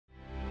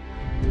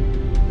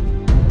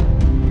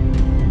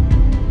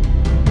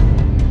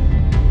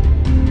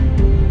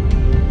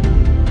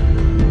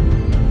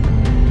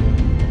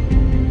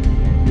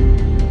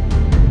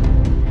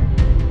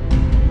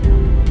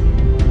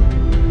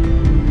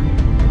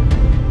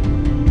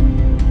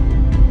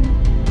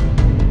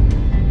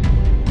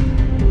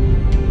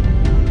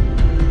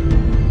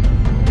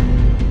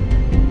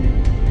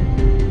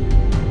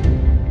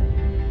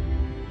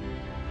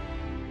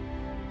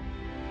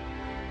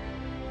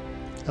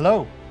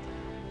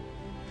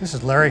This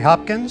is Larry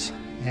Hopkins,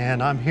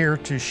 and I'm here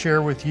to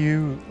share with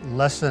you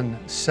Lesson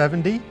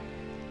 70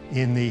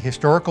 in the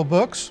historical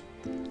books.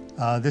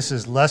 This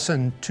is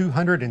Lesson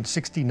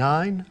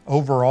 269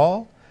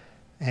 overall,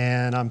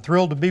 and I'm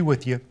thrilled to be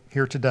with you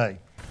here today.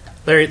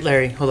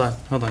 Larry, hold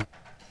on.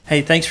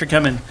 Hey, thanks for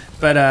coming,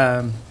 but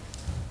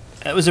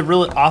it was a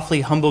really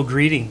awfully humble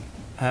greeting.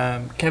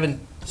 Kevin,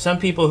 some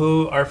people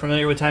who are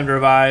familiar with Time to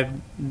Revive,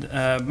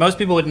 most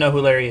people would know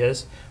who Larry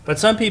is, but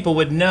some people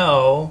would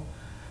know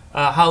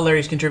how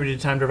Larry's contributed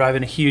to Time to Revive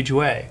in a huge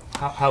way.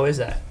 How is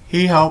that?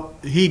 He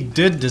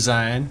did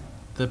design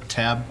the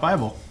tab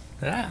Bible.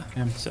 Yeah.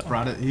 And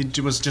brought it.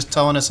 He was just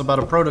telling us about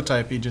a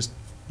prototype he just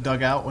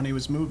dug out when he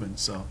was moving.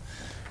 So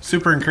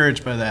super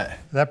encouraged by that.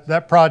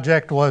 That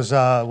project was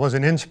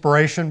an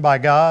inspiration by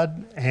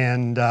God,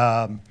 and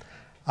I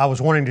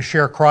was wanting to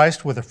share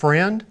Christ with a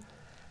friend.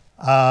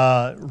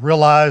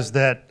 Realized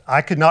that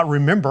I could not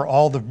remember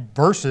all the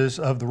verses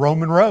of the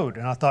Roman road.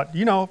 And I thought,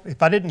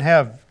 if I didn't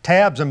have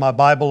tabs in my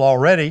Bible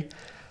already,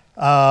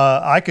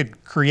 I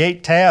could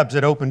create tabs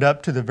that opened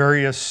up to the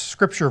various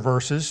scripture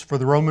verses for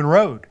the Roman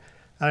road.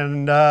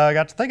 And I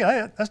got to thinking,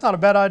 hey, that's not a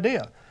bad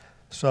idea.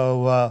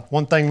 So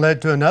one thing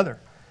led to another.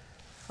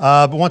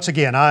 But once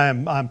again,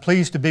 I'm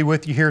pleased to be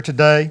with you here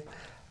today.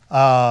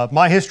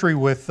 My history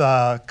with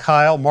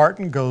Kyle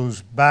Martin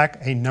goes back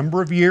a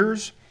number of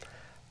years.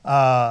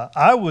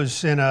 I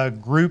was in a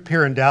group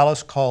here in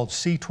Dallas called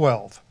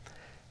C12.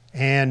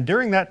 And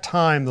during that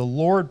time, the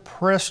Lord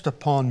pressed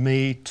upon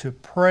me to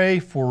pray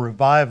for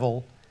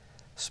revival,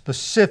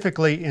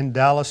 specifically in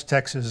Dallas,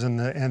 Texas, and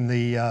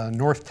the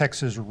North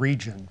Texas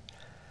region.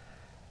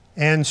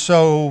 And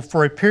so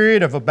for a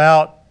period of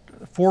about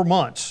 4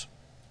 months,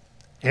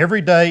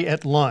 every day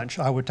at lunch,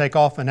 I would take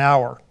off an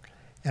hour.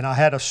 And I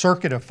had a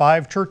circuit of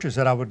 5 churches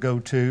that I would go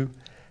to.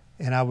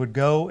 And I would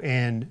go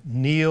and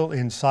kneel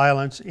in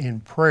silence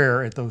in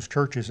prayer at those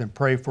churches and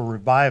pray for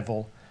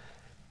revival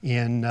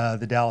in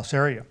the Dallas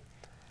area.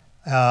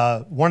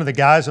 One of the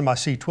guys in my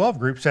C12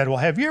 group said, well,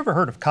 have you ever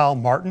heard of Kyle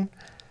Martin?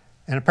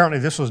 And apparently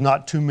this was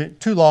not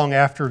too long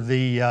after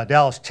the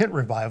Dallas tent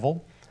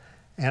revival.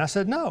 And I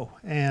said, no.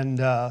 And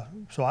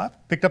so I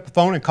picked up the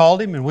phone and called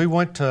him, and we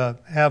went to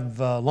have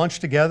lunch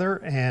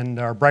together and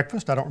our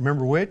breakfast, I don't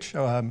remember which.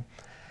 And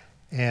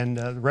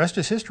the rest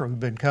is history. We've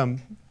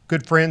become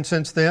good friends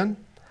since then.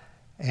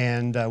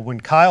 And when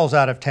Kyle's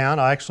out of town,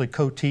 I actually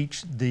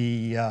co-teach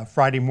the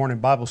Friday morning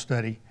Bible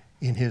study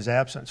in his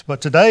absence. But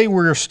today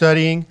we're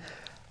studying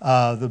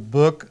the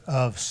book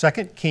of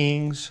 2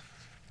 Kings,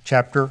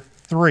 chapter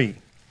 3.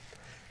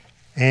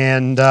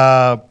 And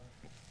I'm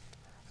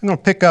going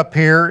to pick up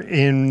here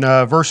in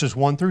verses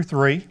 1 through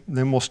 3.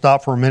 Then we'll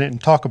stop for a minute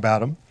and talk about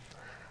them.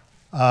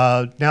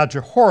 Now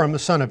Jehoram, the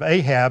son of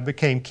Ahab,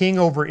 became king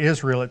over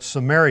Israel at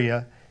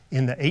Samaria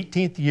in the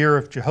 18th year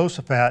of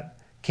Jehoshaphat,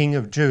 king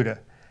of Judah,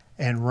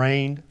 and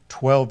reigned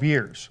 12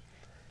 years.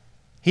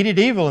 He did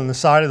evil in the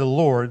sight of the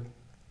Lord,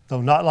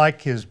 though not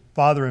like his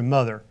father and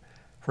mother,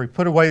 for he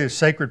put away the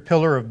sacred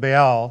pillar of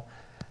Baal,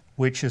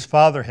 which his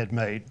father had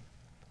made.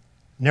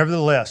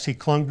 Nevertheless, he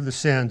clung to the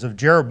sins of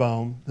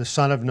Jeroboam, the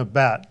son of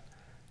Nebat,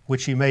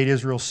 which he made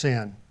Israel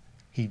sin.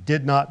 He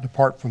did not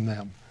depart from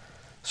them.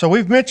 So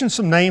we've mentioned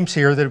some names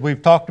here that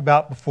we've talked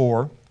about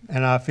before,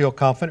 and I feel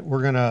confident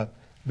we're going to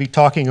be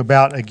talking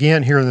about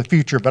again here in the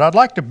future. But I'd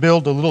like to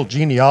build a little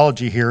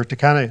genealogy here to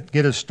kind of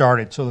get us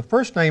started. So the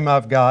first name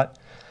I've got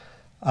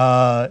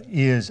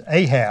is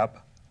Ahab.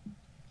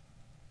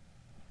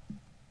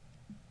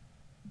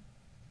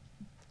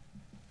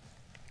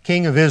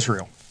 King of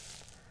Israel.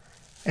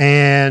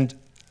 And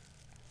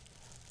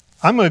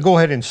I'm going to go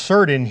ahead and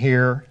insert in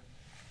here,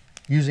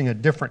 using a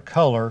different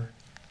color,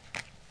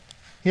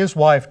 his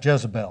wife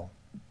Jezebel.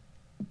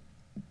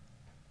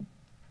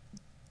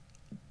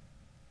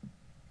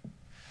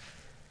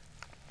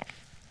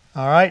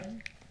 All right.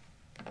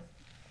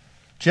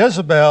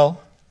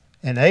 Jezebel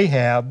and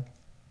Ahab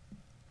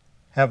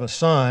have a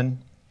son.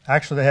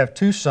 Actually, they have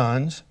 2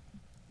 sons.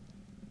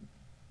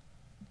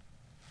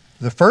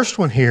 The first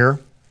one here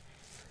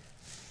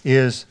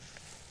is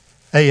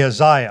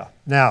Ahaziah.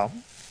 Now,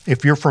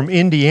 if you're from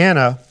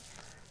Indiana,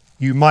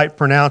 you might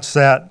pronounce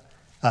that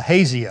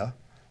Ahaziah,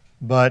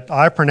 but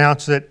I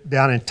pronounce it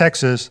down in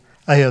Texas,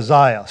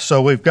 Ahaziah.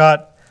 So we've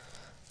got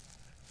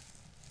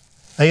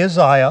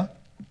Ahaziah,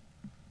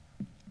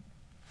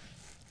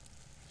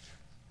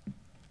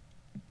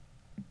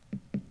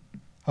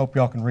 hope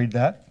y'all can read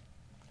that.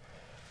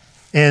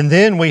 And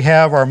then we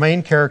have our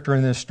main character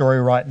in this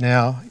story right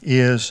now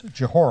is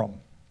Jehoram.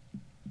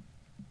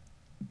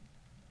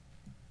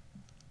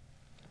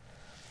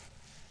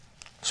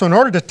 So in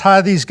order to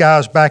tie these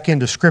guys back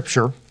into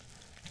Scripture,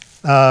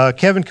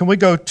 Kevin, can we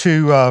go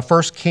to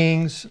 1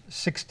 Kings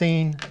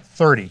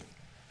 16:30?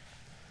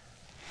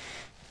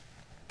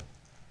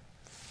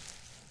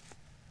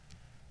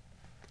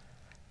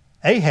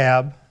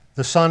 Ahab,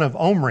 the son of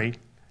Omri,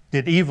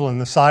 did evil in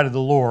the sight of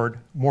the Lord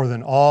more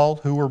than all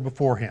who were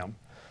before him.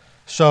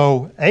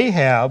 So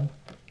Ahab,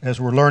 as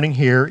we're learning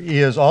here,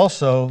 is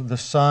also the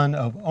son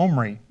of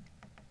Omri.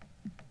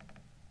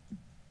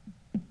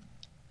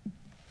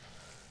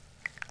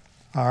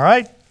 All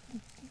right.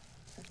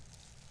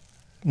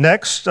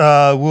 Next,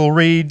 we'll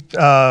read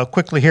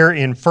quickly here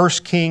in 1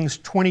 Kings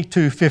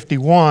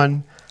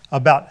 22:51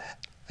 about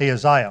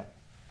Ahaziah.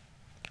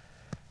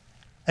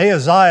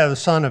 Ahaziah, the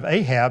son of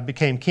Ahab,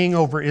 became king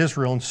over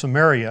Israel and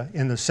Samaria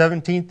in the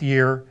 17th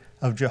year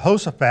of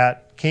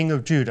Jehoshaphat, king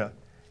of Judah,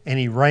 and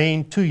he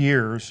reigned 2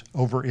 years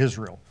over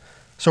Israel.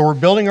 So we're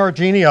building our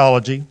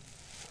genealogy.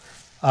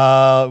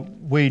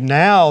 We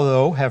now,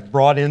 though, have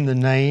brought in the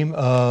name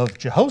of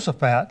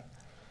Jehoshaphat.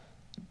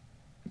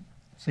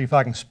 See if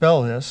I can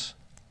spell this.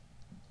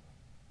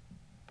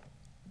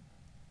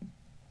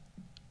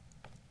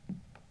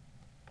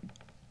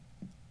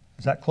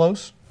 Is that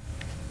close?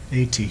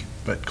 A-T,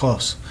 but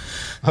close.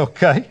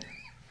 Okay.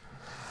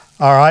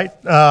 All right.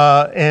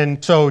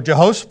 And so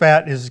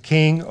Jehoshaphat is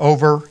king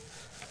over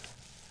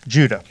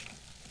Judah.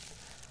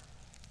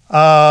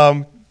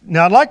 Now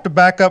I'd like to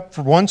back up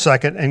for 1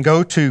 second and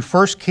go to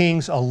 1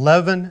 Kings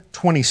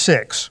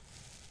 11:26.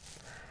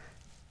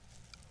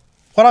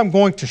 What I'm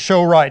going to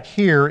show right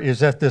here is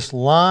that this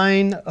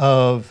line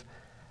of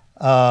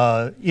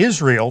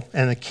Israel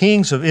and the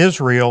kings of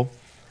Israel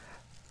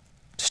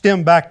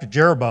stem back to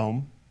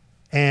Jeroboam,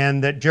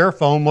 and that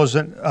Jeroboam was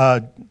an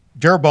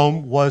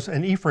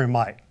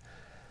Ephraimite.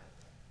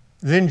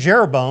 Then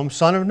Jeroboam,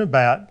 son of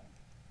Nebat,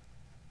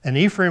 an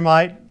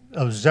Ephraimite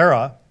of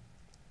Zerah,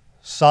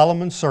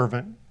 Solomon's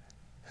servant,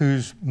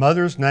 whose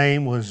mother's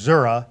name was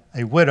Zerah,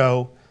 a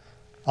widow,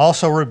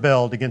 also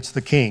rebelled against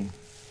the king.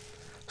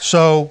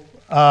 So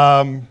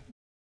I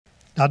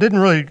didn't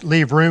really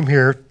leave room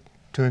here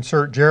to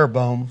insert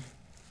Jeroboam,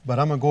 but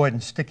I'm going to go ahead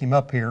and stick him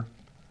up here.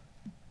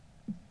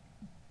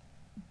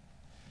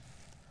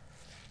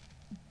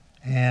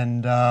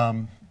 And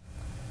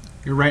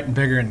You're writing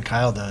bigger than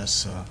Kyle does,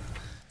 so.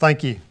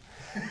 Thank you.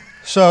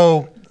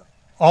 So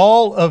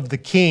all of the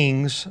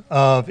kings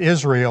of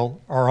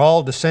Israel are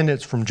all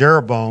descendants from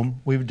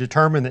Jeroboam. We've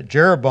determined that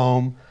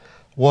Jeroboam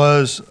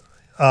was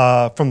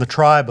from the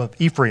tribe of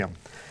Ephraim.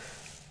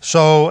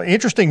 So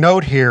interesting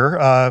note here,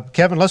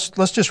 Kevin, let's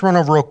just run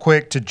over real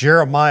quick to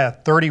Jeremiah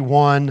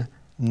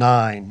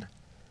 31:9.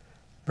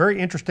 Very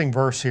interesting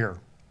verse here.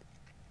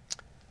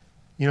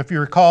 You know, if you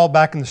recall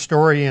back in the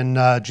story in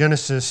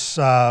Genesis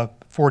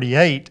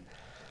 48,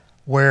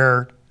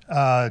 where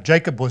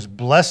Jacob was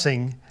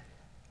blessing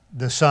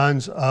the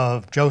sons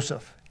of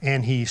Joseph,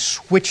 and he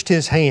switched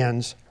his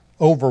hands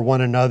over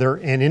one another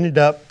and ended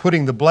up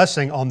putting the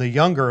blessing on the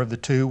younger of the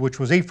two, which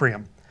was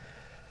Ephraim.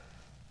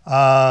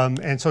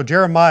 And so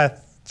Jeremiah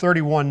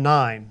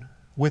 31:9,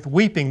 with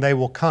weeping they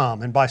will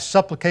come, and by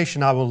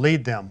supplication I will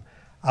lead them.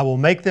 I will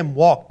make them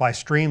walk by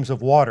streams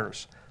of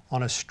waters,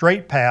 on a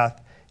straight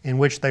path in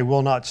which they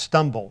will not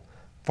stumble.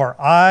 For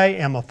I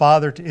am a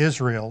father to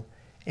Israel,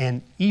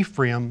 and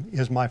Ephraim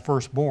is my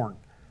firstborn.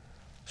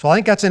 So I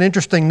think that's an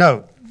interesting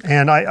note.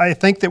 And I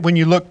think that when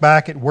you look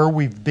back at where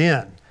we've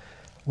been,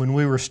 when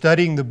we were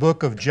studying the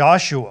book of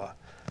Joshua,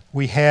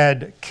 we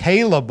had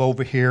Caleb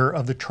over here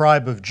of the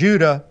tribe of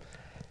Judah,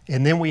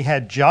 and then we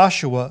had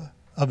Joshua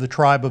of the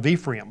tribe of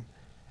Ephraim.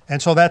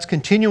 And so that's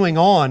continuing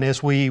on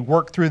as we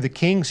work through the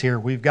kings here.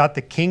 We've got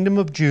the kingdom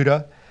of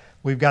Judah,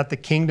 we've got the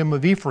kingdom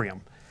of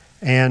Ephraim.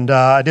 And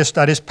I just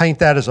paint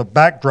that as a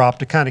backdrop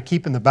to kind of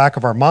keep in the back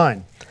of our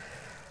mind.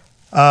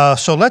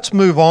 So let's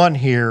move on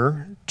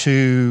here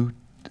to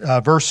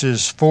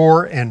verses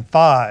 4 and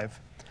 5.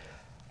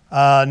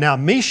 Now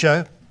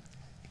Mesha,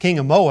 king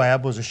of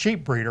Moab, was a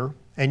sheep breeder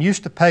and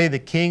used to pay the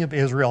king of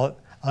Israel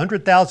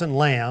 100,000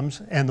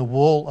 lambs and the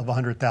wool of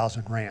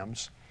 100,000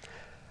 rams.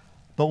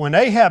 But when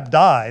Ahab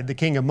died, the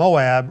king of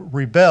Moab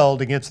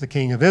rebelled against the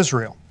king of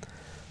Israel.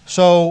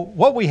 So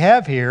what we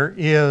have here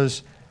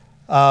is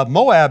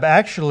Moab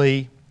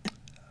actually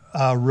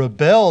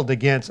rebelled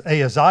against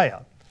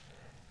Ahaziah.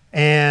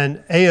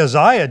 And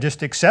Ahaziah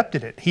just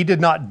accepted it. He did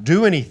not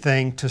do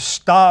anything to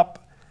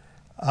stop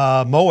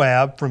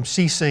Moab from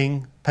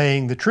ceasing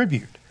paying the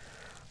tribute.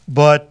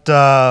 But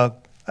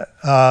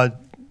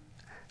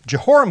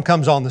Jehoram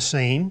comes on the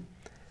scene,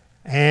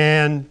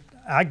 and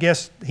I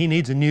guess he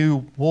needs a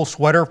new wool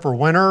sweater for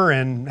winter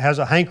and has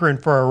a hankering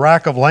for a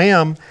rack of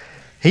lamb.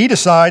 He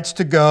decides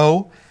to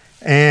go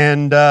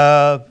and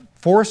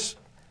force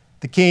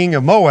the king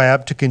of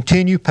Moab to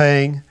continue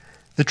paying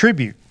the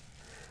tribute.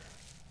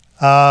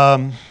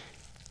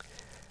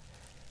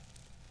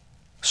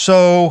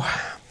 So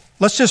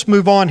let's just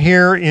move on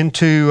here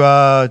into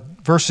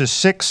verses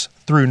 6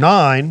 through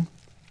 9.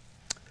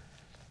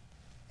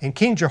 And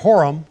King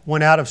Jehoram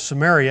went out of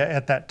Samaria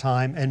at that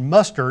time and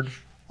mustered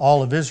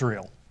all of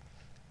Israel.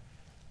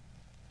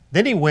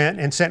 Then he went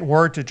and sent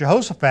word to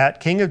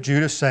Jehoshaphat, king of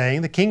Judah,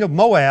 saying, the king of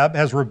Moab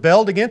has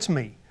rebelled against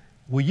me.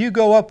 Will you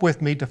go up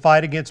with me to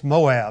fight against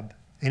Moab?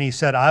 And he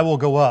said, I will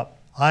go up.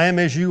 I am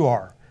as you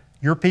are,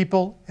 your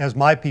people as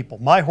my people,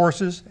 my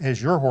horses as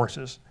your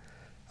horses.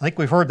 I think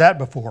we've heard that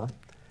before.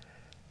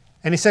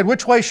 And he said,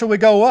 which way shall we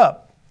go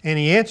up? And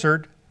he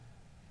answered,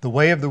 the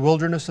way of the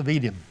wilderness of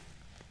Edom.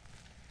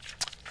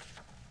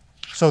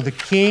 So the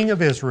king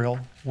of Israel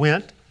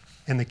went,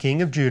 and the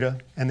king of Judah,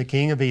 and the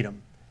king of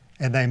Edom.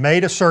 And they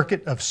made a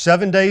circuit of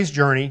 7 days'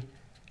 journey,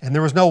 and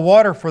there was no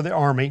water for the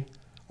army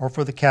or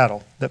for the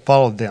cattle that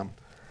followed them.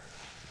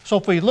 So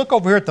if we look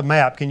over here at the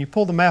map, can you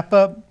pull the map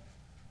up?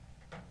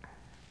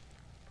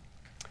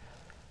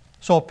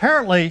 So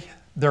apparently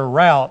their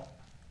route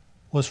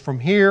was from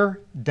here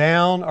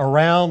down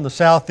around the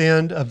south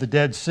end of the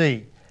Dead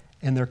Sea.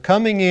 And they're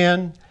coming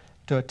in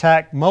to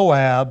attack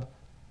Moab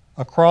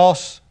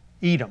across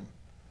Edom.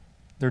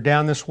 They're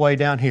down this way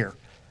down here.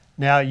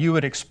 Now you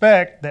would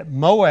expect that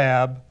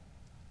Moab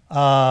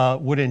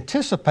would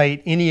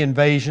anticipate any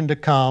invasion to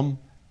come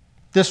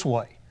this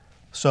way.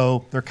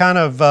 So they're kind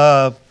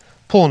of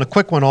pulling a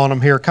quick one on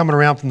them here, coming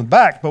around from the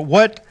back. But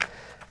what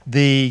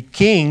the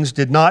kings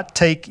did not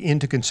take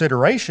into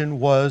consideration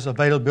was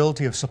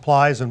availability of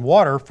supplies and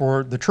water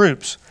for the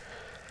troops.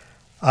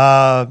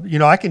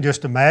 I can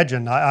just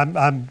imagine,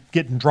 I'm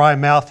getting dry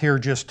mouth here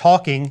just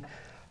talking,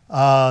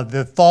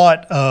 the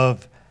thought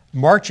of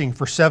marching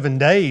for 7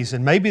 days,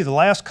 and maybe the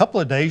last couple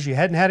of days you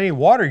hadn't had any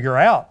water, you're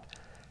out.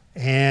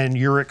 And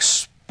you're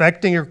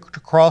expecting to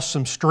cross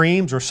some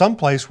streams or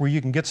someplace where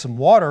you can get some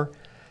water,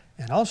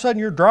 and all of a sudden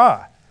you're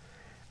dry.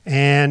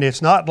 And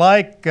it's not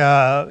like,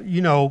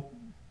 the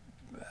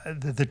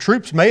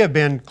troops may have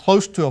been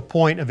close to a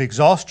point of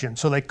exhaustion,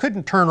 so they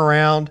couldn't turn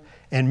around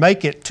and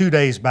make it 2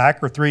 days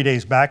back or 3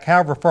 days back,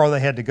 however far they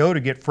had to go to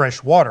get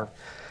fresh water.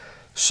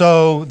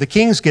 So the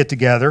kings get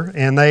together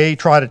and they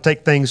try to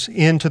take things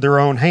into their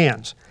own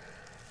hands.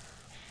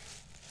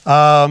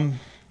 So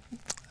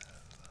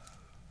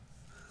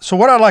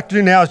what I'd like to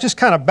do now is just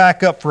kind of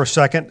back up for a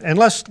second, and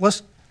let's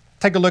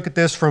take a look at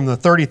this from the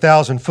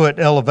 30,000 foot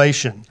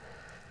elevation.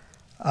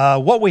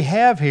 What we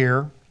have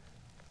here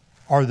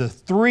are the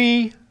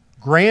three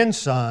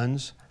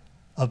grandsons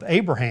of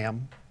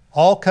Abraham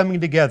all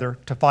coming together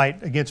to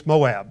fight against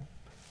Moab.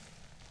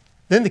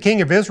 Then the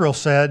king of Israel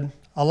said,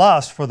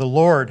 "Alas, for the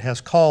Lord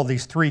has called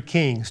these three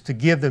kings to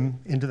give them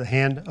into the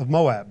hand of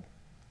Moab."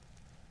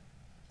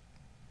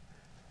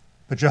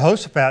 But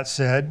Jehoshaphat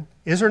said,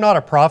 "Is there not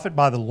a prophet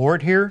by the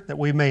Lord here, that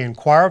we may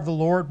inquire of the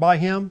Lord by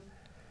him?"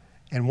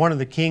 And one of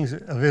the kings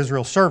of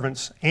Israel's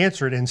servants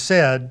answered and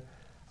said,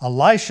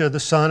 "Elisha the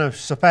son of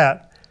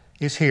Shaphat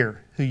is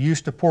here, who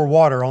used to pour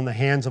water on the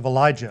hands of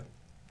Elijah."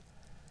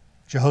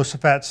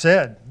 Jehoshaphat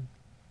said,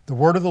 "The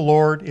word of the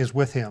Lord is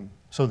with him."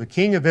 So the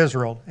king of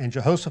Israel and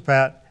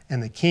Jehoshaphat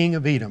and the king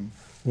of Edom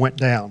went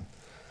down.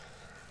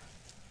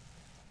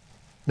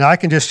 Now I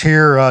can just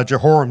hear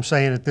Jehoram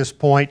saying at this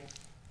point,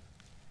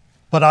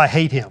 "But I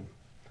hate him."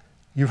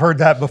 You've heard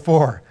that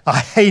before. I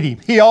hate him.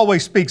 He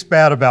always speaks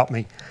bad about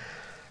me.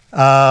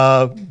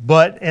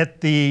 But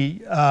at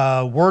the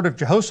word of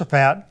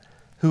Jehoshaphat,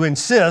 who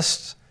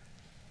insists,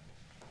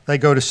 they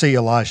go to see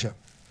Elijah.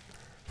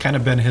 Kind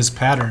of been his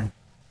pattern.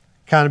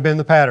 Kind of been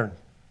the pattern.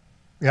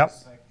 Yep.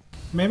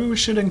 Maybe we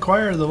should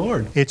inquire of the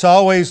Lord. It's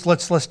always,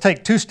 let's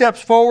take 2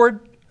 steps forward.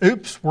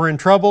 Oops, we're in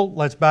trouble.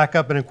 Let's back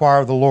up and inquire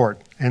of the Lord.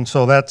 And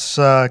so that's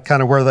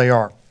kind of where they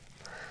are.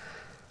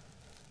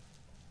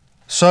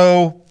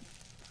 So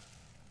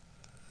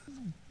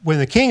when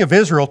the king of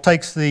Israel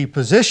takes the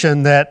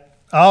position that,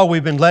 oh,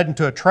 we've been led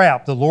into a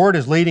trap, the Lord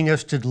is leading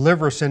us to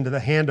deliver us into the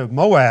hand of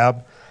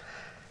Moab,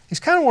 he's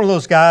kind of one of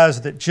those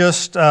guys that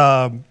just,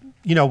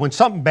 when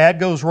something bad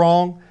goes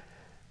wrong,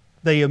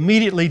 they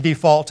immediately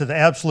default to the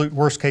absolute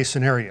worst case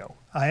scenario.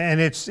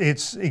 And it's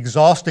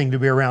exhausting to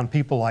be around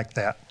people like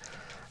that.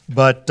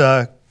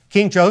 But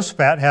King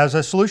Jehoshaphat has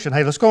a solution.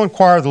 Hey, let's go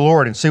inquire of the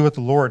Lord and see what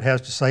the Lord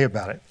has to say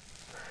about it.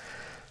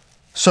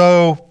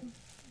 So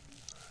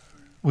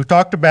we've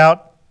talked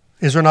about,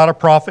 is there not a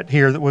prophet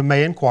here that we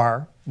may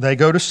inquire? They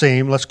go to see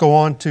him. Let's go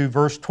on to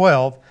verse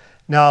 12.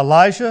 Now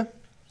Elijah,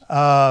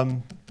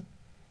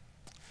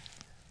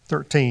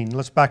 13,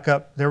 let's back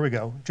up. There we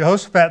go.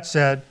 Jehoshaphat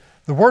said,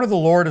 "The word of the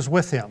Lord is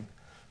with him."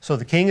 So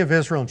the king of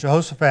Israel and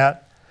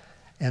Jehoshaphat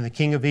and the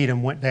king of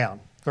Edom went down.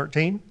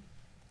 13.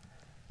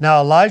 Now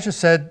Elijah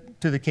said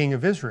to the king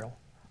of Israel,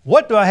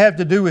 "What do I have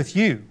to do with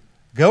you?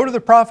 Go to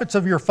the prophets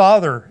of your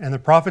father and the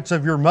prophets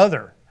of your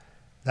mother."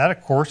 That,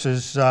 of course,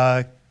 is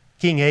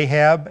King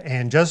Ahab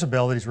and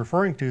Jezebel that he's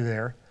referring to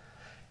there.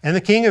 And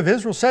the king of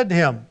Israel said to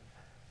him,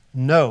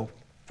 "No,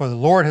 for the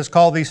Lord has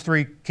called these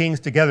three kings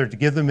together to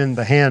give them in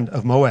the hand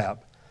of Moab."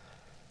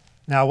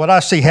 Now, what I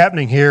see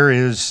happening here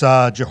is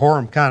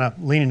Jehoram kind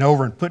of leaning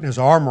over and putting his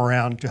arm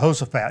around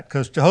Jehoshaphat,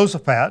 because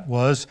Jehoshaphat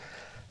was,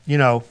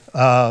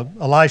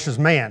 Elisha's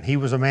man. He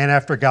was a man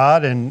after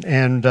God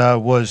and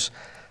was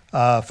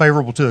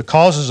favorable to the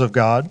causes of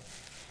God.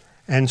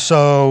 And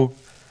so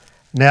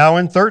now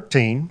in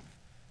 13,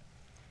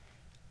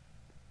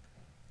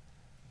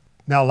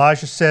 now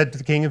Elisha said to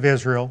the king of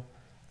Israel,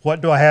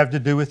 "What do I have to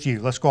do with you?"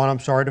 Let's go on,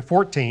 to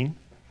 14.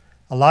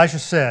 Elisha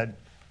said,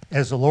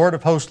 "As the Lord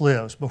of hosts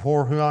lives,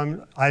 before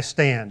whom I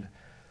stand,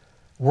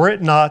 were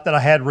it not that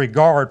I had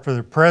regard for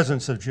the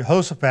presence of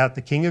Jehoshaphat,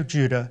 the king of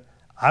Judah,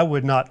 I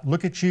would not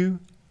look at you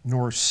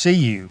nor see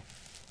you."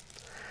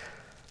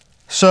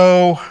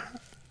 So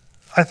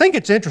I think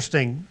it's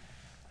interesting.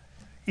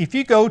 If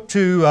you go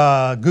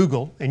to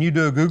Google and you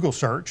do a Google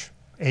search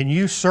and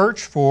you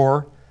search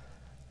for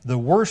the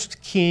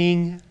worst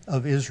king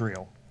of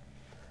Israel,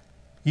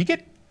 you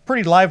get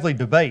pretty lively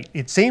debate.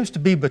 It seems to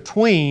be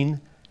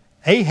between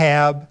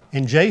Ahab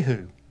and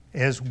Jehu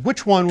as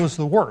which one was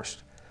the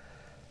worst.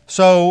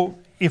 So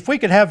if we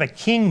could have a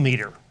king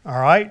meter, all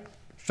right?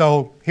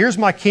 So here's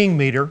my king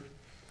meter,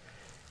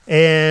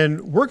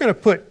 and we're going to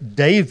put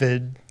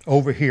David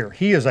over here.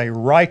 He is a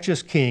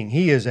righteous king.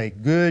 He is a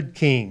good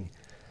king.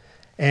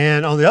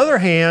 And on the other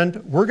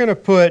hand, we're going to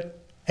put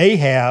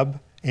Ahab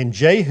and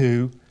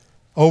Jehu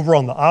over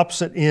on the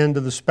opposite end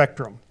of the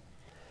spectrum.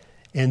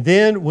 And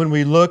then when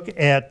we look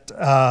at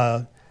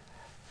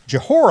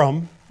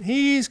Jehoram,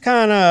 he's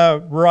kind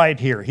of right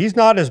here. He's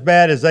not as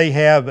bad as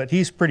Ahab, but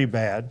he's pretty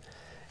bad.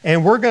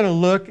 And we're going to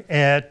look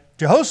at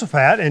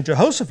Jehoshaphat, and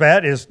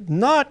Jehoshaphat is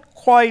not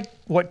quite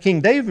what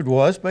King David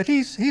was, but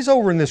he's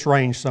over in this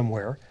range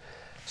somewhere.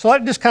 So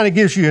that just kind of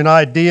gives you an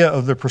idea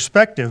of the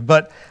perspective.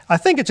 But I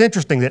think it's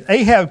interesting that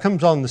Ahab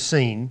comes on the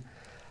scene,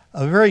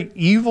 a very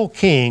evil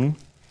king,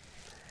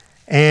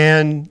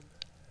 and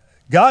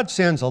God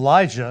sends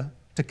Elijah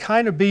to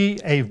kind of be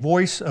a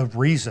voice of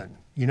reason.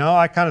 You know,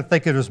 I kind of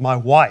think it as my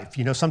wife.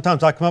 You know,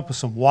 sometimes I come up with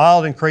some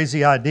wild and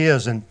crazy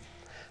ideas, and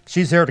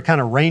she's there to kind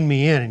of rein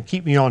me in and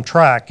keep me on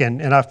track.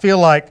 And I feel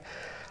like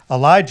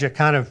Elijah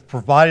kind of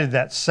provided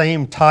that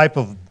same type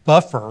of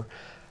buffer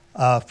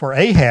for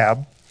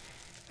Ahab.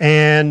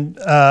 And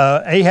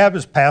Ahab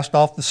has passed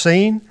off the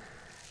scene.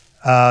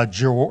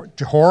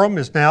 Jehoram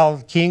is now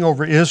king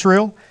over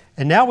Israel.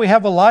 And now we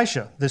have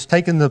Elisha that's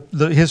taken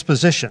his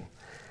position.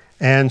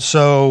 And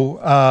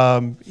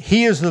so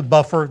he is the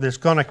buffer that's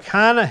going to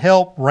kind of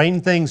help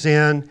rein things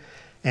in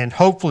and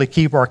hopefully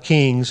keep our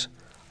kings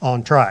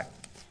on track.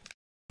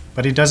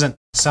 But he doesn't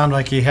sound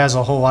like he has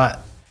a whole lot.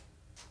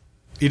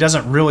 He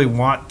doesn't really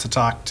want to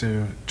talk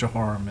to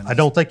Jehoram. I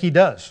don't think he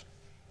does.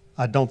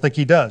 I don't think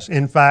he does.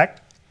 In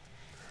fact,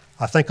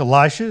 I think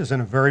Elisha is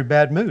in a very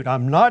bad mood.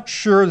 I'm not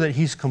sure that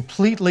he's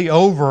completely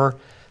over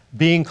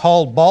being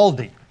called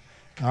baldy.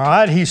 All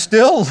right, he's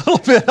still a little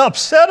bit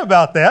upset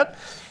about that.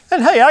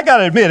 And hey, I got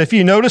to admit, if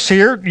you notice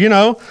here, you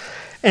know,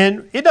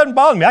 and it doesn't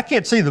bother me. I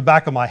can't see the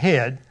back of my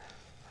head.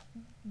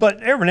 But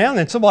every now and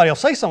then somebody will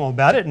say something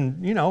about it,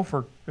 and, you know,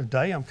 for a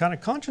day I'm kind of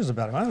conscious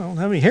about it. I don't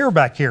have any hair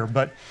back here.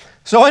 But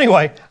so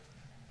anyway,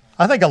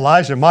 I think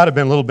Elijah might have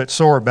been a little bit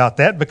sore about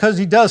that because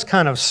he does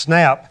kind of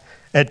snap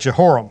at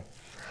Jehoram.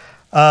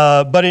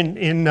 But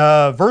in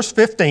verse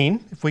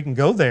 15, if we can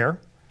go there,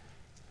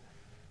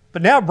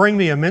 but now bring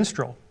me a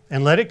minstrel,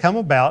 and let it come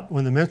about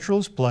when the minstrel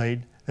is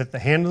played that the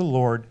hand of the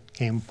Lord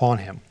came upon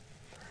him.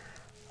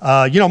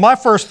 You know, my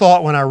first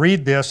thought when I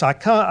read this,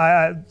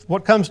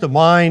 what comes to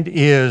mind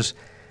is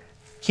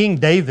King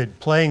David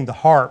playing the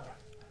harp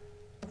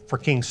for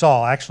King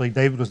Saul. Actually,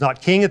 David was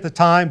not king at the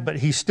time, but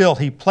he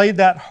played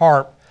that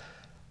harp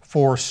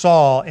for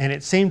Saul, and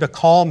it seemed to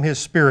calm his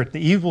spirit.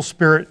 The evil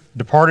spirit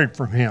departed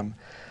from him.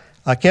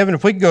 Kevin,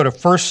 if we could go to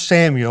 1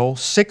 Samuel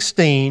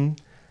 16,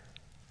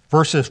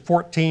 verses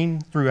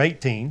 14 through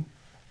 18.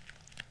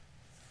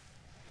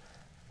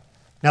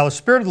 Now the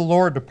Spirit of the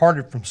Lord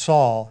departed from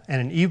Saul,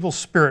 and an evil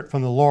spirit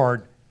from the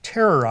Lord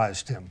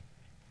terrorized him.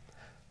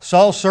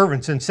 Saul's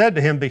servants then said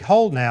to him,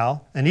 Behold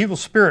now, an evil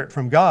spirit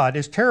from God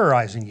is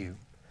terrorizing you.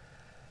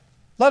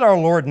 Let our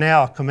Lord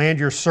now command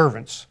your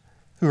servants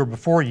who are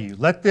before you.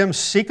 Let them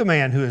seek a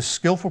man who is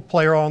skillful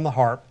player on the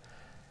harp,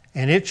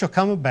 and it shall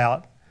come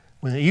about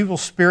when the evil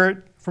spirit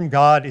from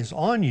God is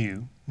on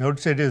you,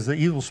 notice it is the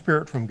evil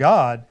spirit from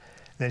God,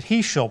 that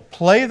he shall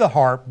play the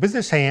harp with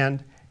his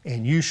hand,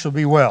 and you shall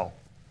be well.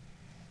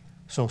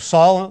 So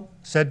Saul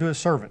said to his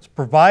servants,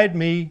 Provide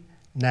me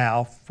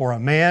now for a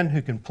man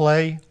who can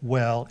play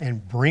well,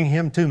 and bring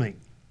him to me.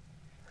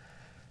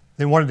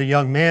 Then one of the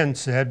young men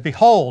said,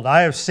 Behold,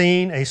 I have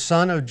seen a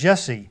son of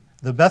Jesse,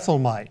 the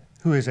Bethlehemite,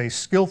 who is a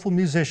skillful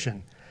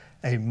musician,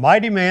 a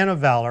mighty man of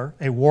valor,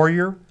 a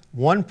warrior,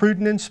 one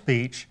prudent in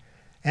speech,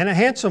 and a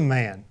handsome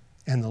man,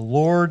 and the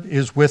Lord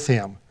is with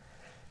him.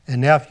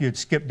 And now if you'd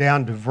skip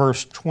down to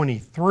verse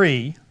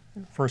 23,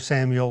 1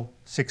 Samuel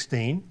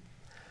 16.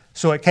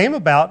 So it came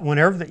about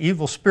whenever the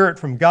evil spirit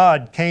from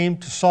God came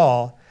to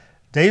Saul,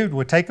 David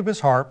would take up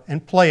his harp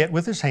and play it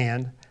with his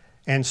hand,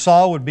 and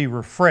Saul would be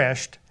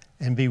refreshed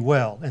and be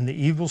well, and the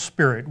evil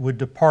spirit would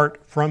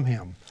depart from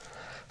him.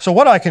 So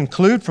what I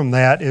conclude from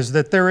that is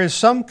that there is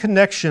some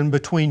connection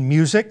between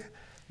music,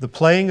 the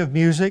playing of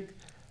music,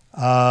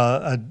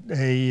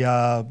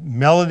 a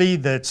melody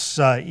that's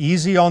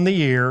easy on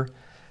the ear,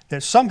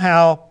 that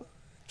somehow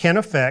can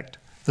affect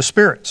the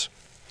spirits.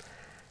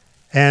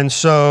 And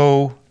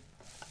so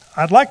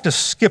I'd like to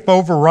skip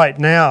over right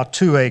now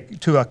to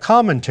a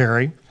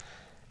commentary,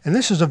 and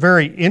this is a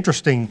very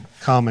interesting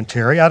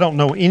commentary. I don't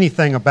know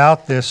anything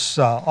about this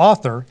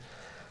author,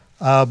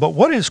 but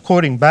what he's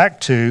quoting back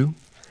to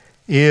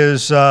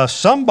is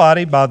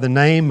somebody by the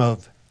name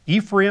of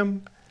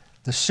Ephraim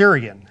the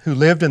Syrian, who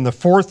lived in the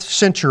 4th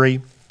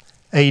century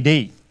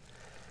A.D.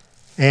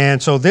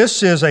 And so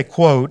this is a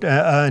quote,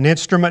 an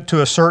instrument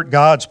to assert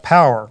God's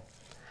power.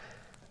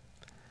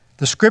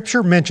 The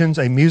scripture mentions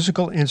a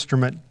musical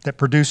instrument that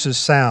produces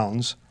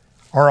sounds,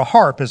 or a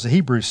harp, as the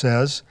Hebrew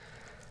says,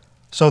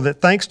 so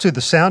that thanks to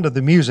the sound of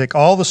the music,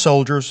 all the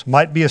soldiers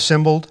might be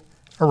assembled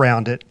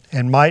around it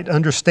and might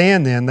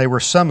understand then they were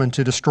summoned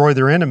to destroy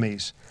their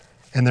enemies,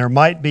 and there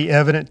might be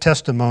evident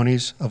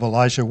testimonies of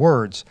Elijah's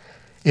words.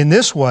 In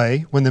this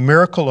way, when the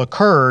miracle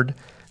occurred,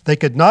 they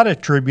could not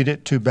attribute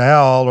it to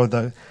Baal or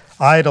the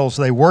idols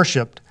they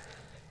worshipped.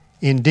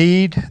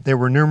 Indeed, there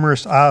were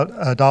numerous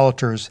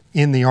idolaters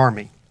in the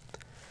army.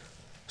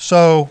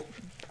 So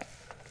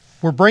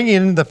we're bringing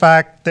in the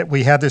fact that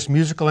we have this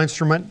musical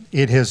instrument.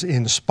 It has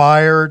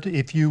inspired,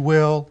 if you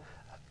will,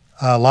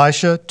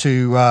 Elisha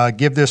to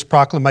give this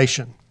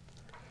proclamation.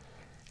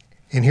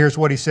 And here's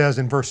what he says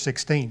in verse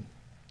 16.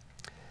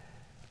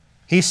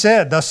 He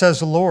said, "Thus says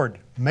the Lord,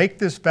 make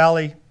this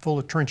valley full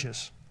of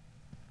trenches.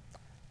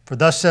 For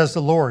thus says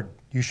the Lord,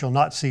 you shall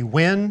not see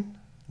wind,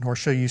 nor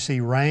shall you see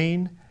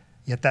rain,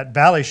 yet that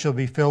valley shall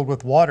be filled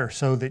with water,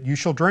 so that you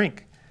shall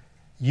drink,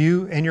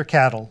 you and your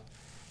cattle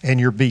and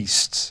your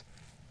beasts."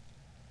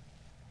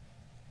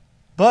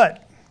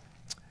 But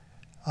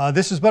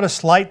this is but a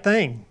slight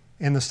thing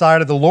in the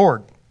sight of the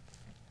Lord.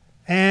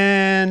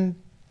 And,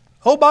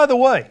 oh, by the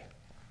way,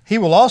 he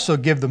will also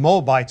give the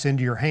Moabites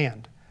into your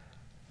hand.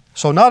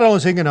 So not only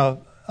is he going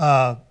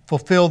to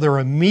fulfill their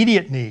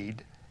immediate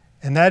need,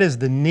 and that is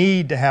the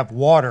need to have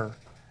water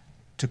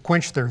to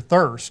quench their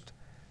thirst,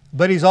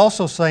 but he's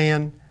also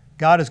saying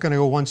God is going to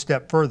go one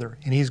step further,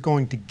 and he's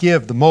going to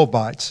give the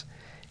Moabites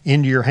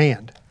into your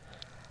hand.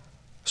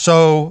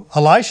 So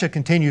Elisha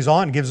continues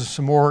on and gives us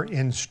some more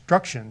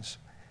instructions.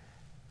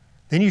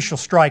 Then you shall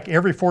strike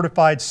every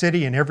fortified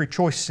city and every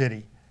choice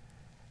city,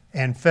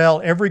 and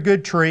fell every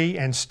good tree,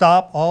 and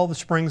stop all the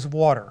springs of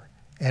water,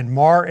 and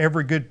mar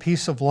every good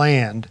piece of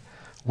land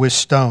with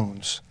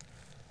stones.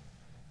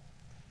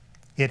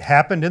 It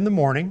happened in the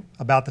morning,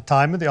 about the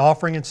time of the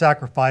offering and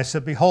sacrifice,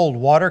 that behold,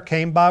 water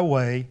came by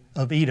way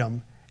of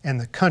Edom, and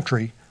the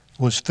country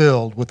was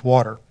filled with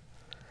water.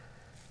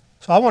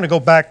 So I want to go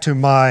back to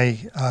my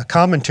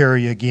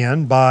commentary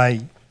again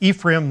by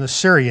Ephraim the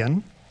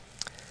Syrian.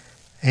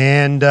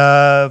 And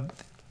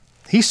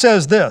he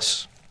says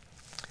this,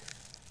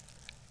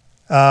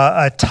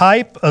 a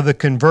type of the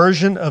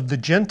conversion of the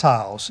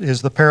Gentiles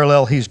is the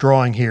parallel he's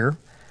drawing here.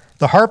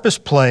 The harp is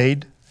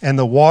played, and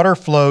the water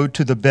flowed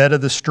to the bed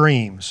of the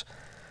streams.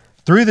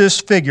 Through this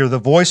figure, the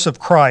voice of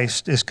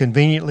Christ is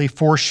conveniently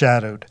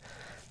foreshadowed,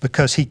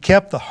 because he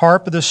kept the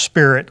harp of the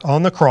Spirit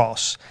on the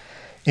cross.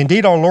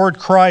 Indeed, our Lord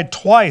cried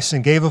twice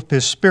and gave up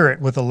his Spirit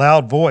with a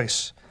loud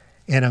voice,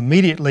 and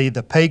immediately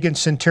the pagan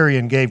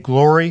centurion gave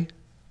glory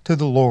to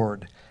the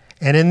Lord.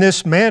 And in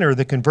this manner,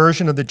 the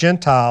conversion of the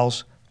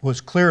Gentiles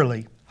was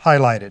clearly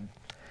highlighted.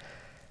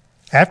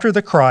 After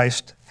the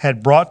Christ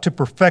had brought to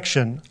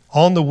perfection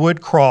on the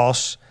wood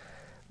cross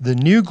the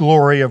new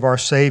glory of our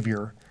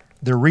Savior,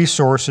 the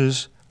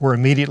resources were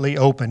immediately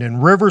opened,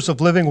 and rivers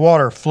of living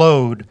water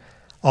flowed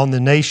on the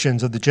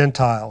nations of the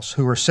Gentiles,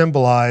 who are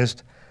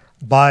symbolized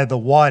by the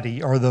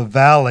wadi, or the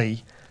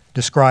valley,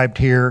 described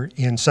here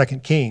in 2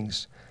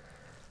 Kings.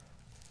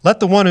 Let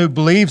the one who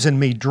believes in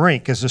me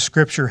drink, as the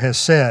Scripture has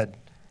said.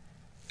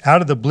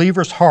 Out of the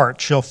believer's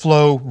heart shall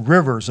flow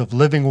rivers of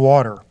living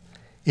water.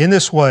 In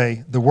this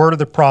way, the word of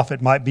the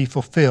prophet might be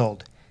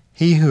fulfilled.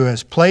 He who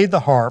has played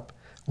the harp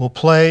will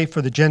play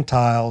for the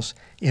Gentiles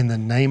in the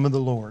name of the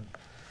Lord.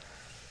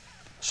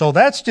 So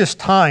that's just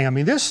time. I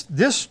mean,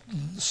 this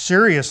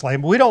seriously,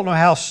 we don't know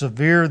how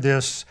severe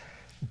this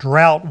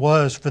drought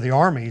was for the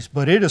armies,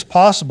 but it is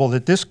possible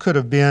that this could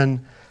have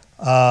been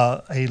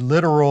a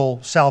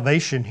literal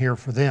salvation here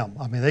for them.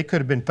 I mean, they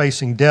could have been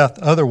facing death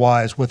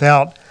otherwise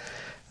without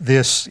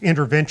this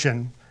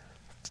intervention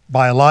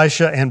by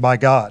Elisha and by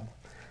God.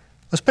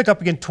 Let's pick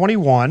up again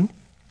 21.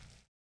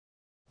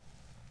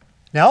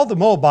 Now the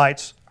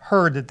Moabites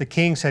heard that the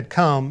kings had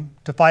come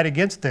to fight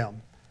against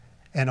them,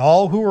 and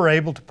all who were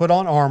able to put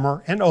on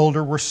armor and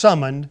older were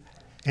summoned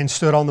and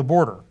stood on the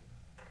border.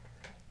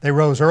 They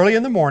rose early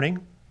in the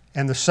morning,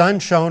 and the sun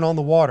shone on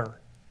the water,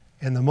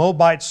 and the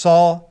Moabites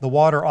saw the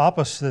water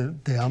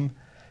opposite them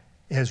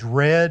as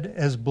red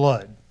as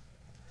blood.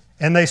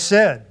 And they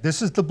said,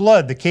 "This is the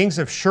blood. The kings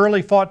have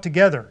surely fought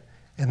together,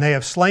 and they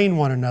have slain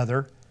one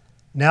another.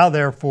 Now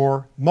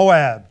therefore,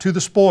 Moab, to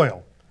the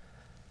spoil."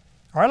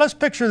 All right, let's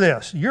picture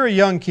this. You're a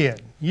young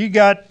kid. You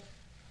got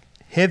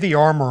heavy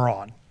armor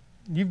on.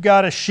 You've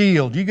got a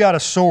shield. You got a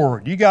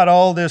sword. You got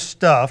all this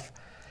stuff.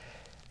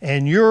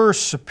 And your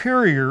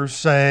superiors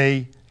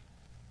say,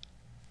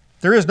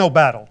 there is no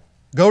battle.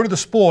 Go to the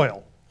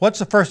spoil. What's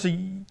the first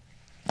thing?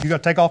 You're going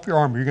to take off your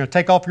armor. You're going to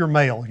take off your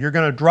mail. You're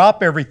going to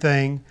drop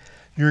everything.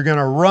 You're going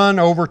to run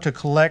over to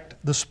collect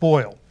the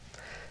spoil.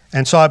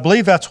 And so I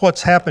believe that's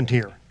what's happened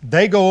here.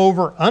 They go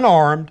over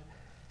unarmed,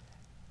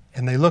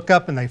 and they look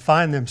up and they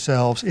find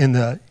themselves in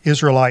the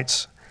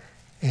Israelites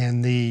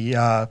and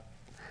the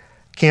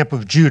camp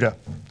of Judah.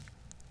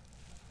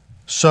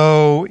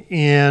 So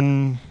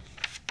in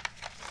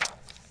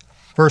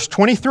verse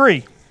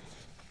 23,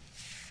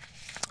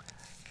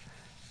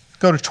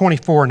 go to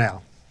 24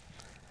 now.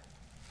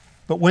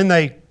 But when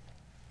they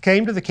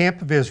came to the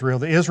camp of Israel,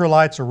 the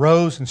Israelites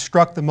arose and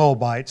struck the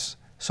Moabites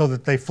so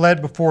that they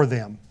fled before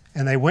them.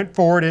 and they went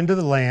forward into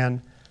the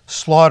land,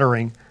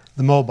 slaughtering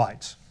the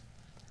Moabites.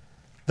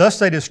 Thus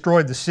they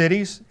destroyed the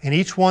cities, and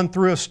each one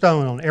threw a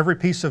stone on every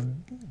piece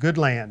of good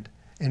land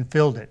and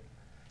filled it.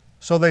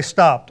 So they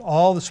stopped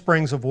all the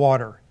springs of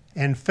water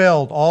and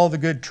felled all the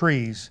good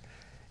trees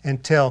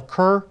until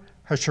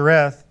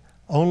Kir-Hashereth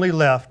only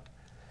left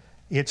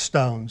its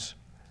stones.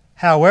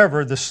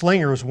 However, the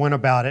slingers went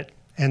about it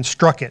and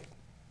struck it.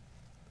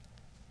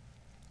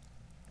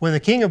 When the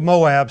king of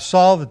Moab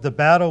saw that the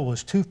battle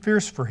was too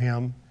fierce for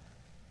him,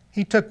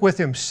 he took with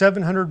him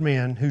 700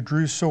 men who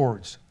drew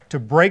swords to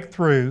break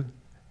through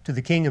to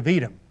the king of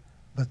Edom,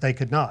 but they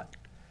could not.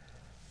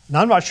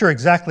 Now, I'm not sure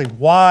exactly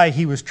why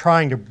he was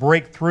trying to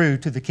break through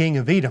to the king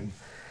of Edom.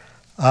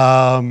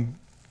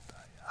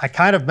 I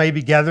kind of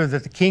maybe gather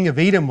that the king of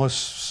Edom was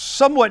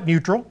somewhat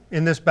neutral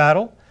in this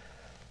battle.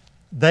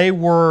 They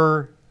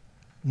were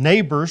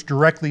neighbors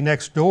directly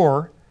next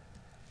door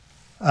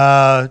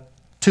to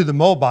the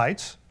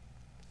Moabites,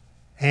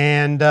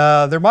 and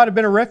there might have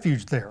been a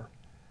refuge there.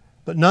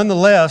 But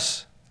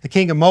nonetheless, the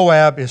king of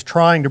Moab is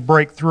trying to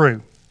break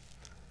through.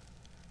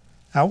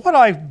 Now, what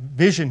I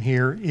vision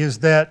here is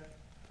that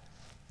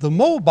the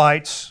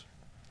Moabites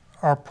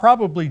are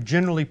probably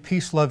generally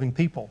peace-loving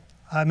people.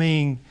 I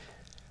mean,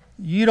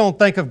 you don't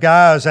think of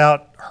guys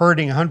out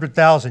herding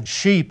 100,000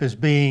 sheep as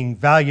being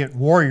valiant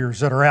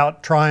warriors that are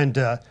out trying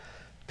to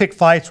pick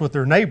fights with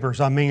their neighbors.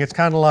 I mean, it's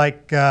kind of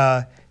like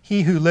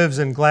he who lives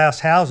in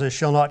glass houses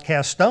shall not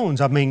cast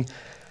stones. I mean,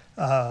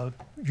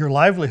 your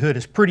livelihood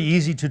is pretty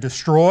easy to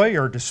destroy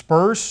or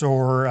disperse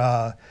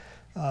or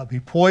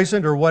be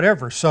poisoned or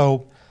whatever.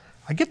 So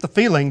I get the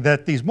feeling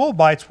that these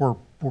Moabites were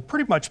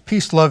pretty much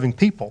peace-loving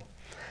people.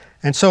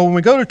 And so when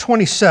we go to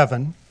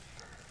 27,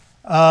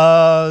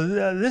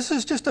 this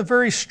is just a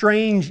very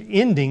strange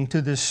ending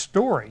to this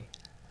story.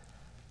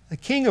 The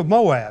king of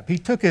Moab, he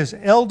took his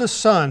eldest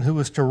son who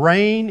was to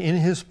reign in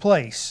his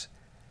place,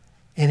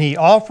 and he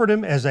offered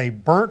him as a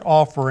burnt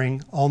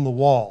offering on the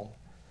wall.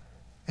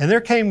 And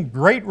there came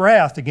great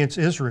wrath against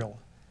Israel,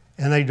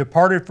 and they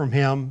departed from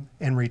him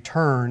and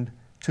returned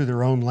to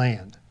their own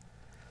land.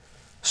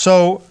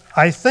 So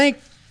I think,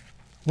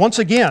 once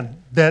again,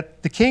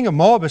 that the king of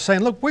Moab is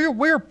saying, look,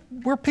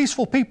 we're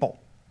peaceful people,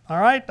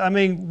 all right? I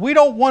mean, we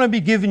don't want to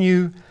be giving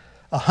you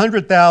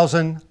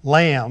 100,000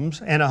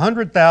 lambs and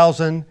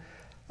 100,000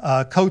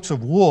 coats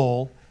of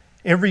wool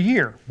every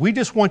year. We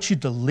just want you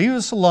to leave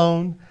us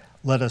alone,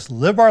 let us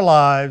live our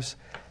lives.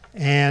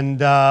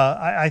 And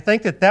I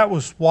think that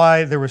was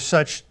why there was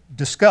such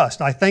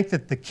disgust. I think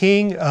that the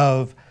king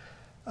of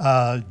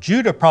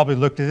Judah probably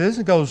looked at this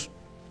and goes,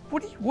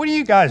 what are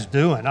you guys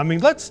doing? I mean,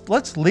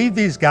 let's leave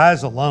these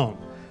guys alone.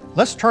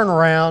 Let's turn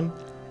around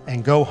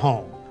and go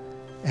home.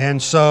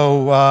 And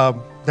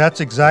so that's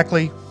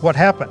exactly what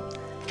happened.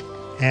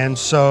 And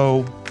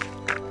so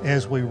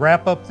as we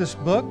wrap up this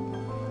book,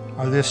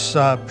 or this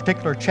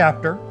particular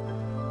chapter,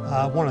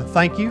 I want to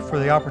thank you for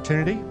the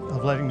opportunity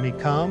of letting me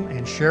come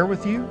and share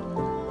with you.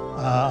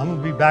 I'm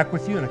going to be back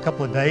with you in a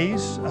couple of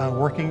days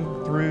working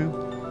through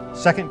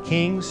 2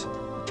 Kings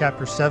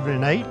chapter 7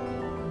 and 8.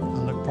 I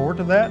look forward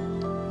to that.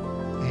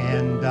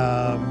 And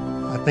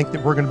I think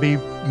that we're going to be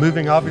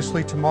moving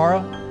obviously tomorrow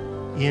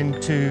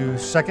into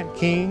 2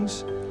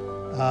 Kings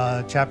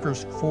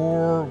chapters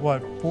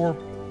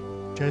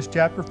 4, just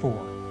chapter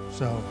 4.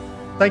 So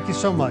thank you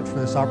so much for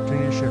this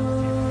opportunity to share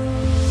with you.